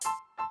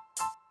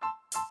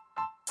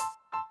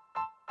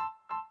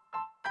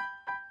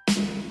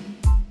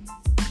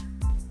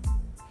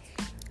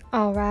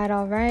All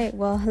right.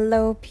 Well,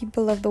 hello,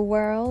 people of the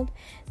world.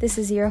 This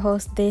is your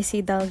host,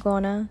 Desi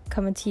Dalgona,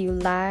 coming to you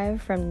live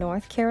from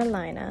North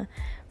Carolina,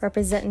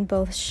 representing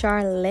both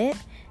Charlotte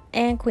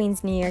and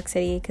Queens, New York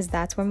City, because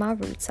that's where my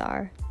roots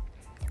are.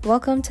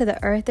 Welcome to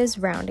The Earth is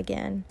Round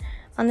Again.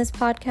 On this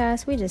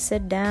podcast, we just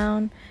sit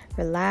down,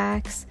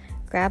 relax,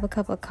 grab a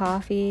cup of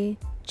coffee,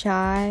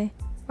 chai,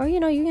 or you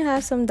can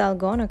have some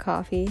Dalgona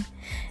coffee,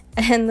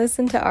 and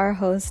listen to our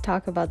hosts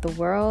talk about the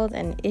world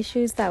and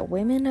issues that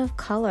women of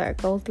color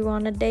go through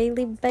on a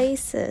daily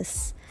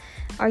basis.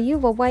 Are you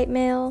a white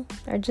male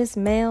or just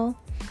male?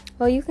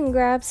 Well, you can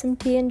grab some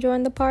tea and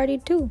join the party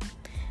too.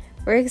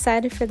 We're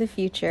excited for the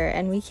future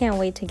and we can't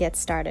wait to get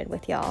started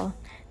with y'all.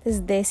 This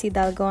is Desi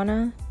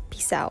Dalgona.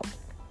 Peace out.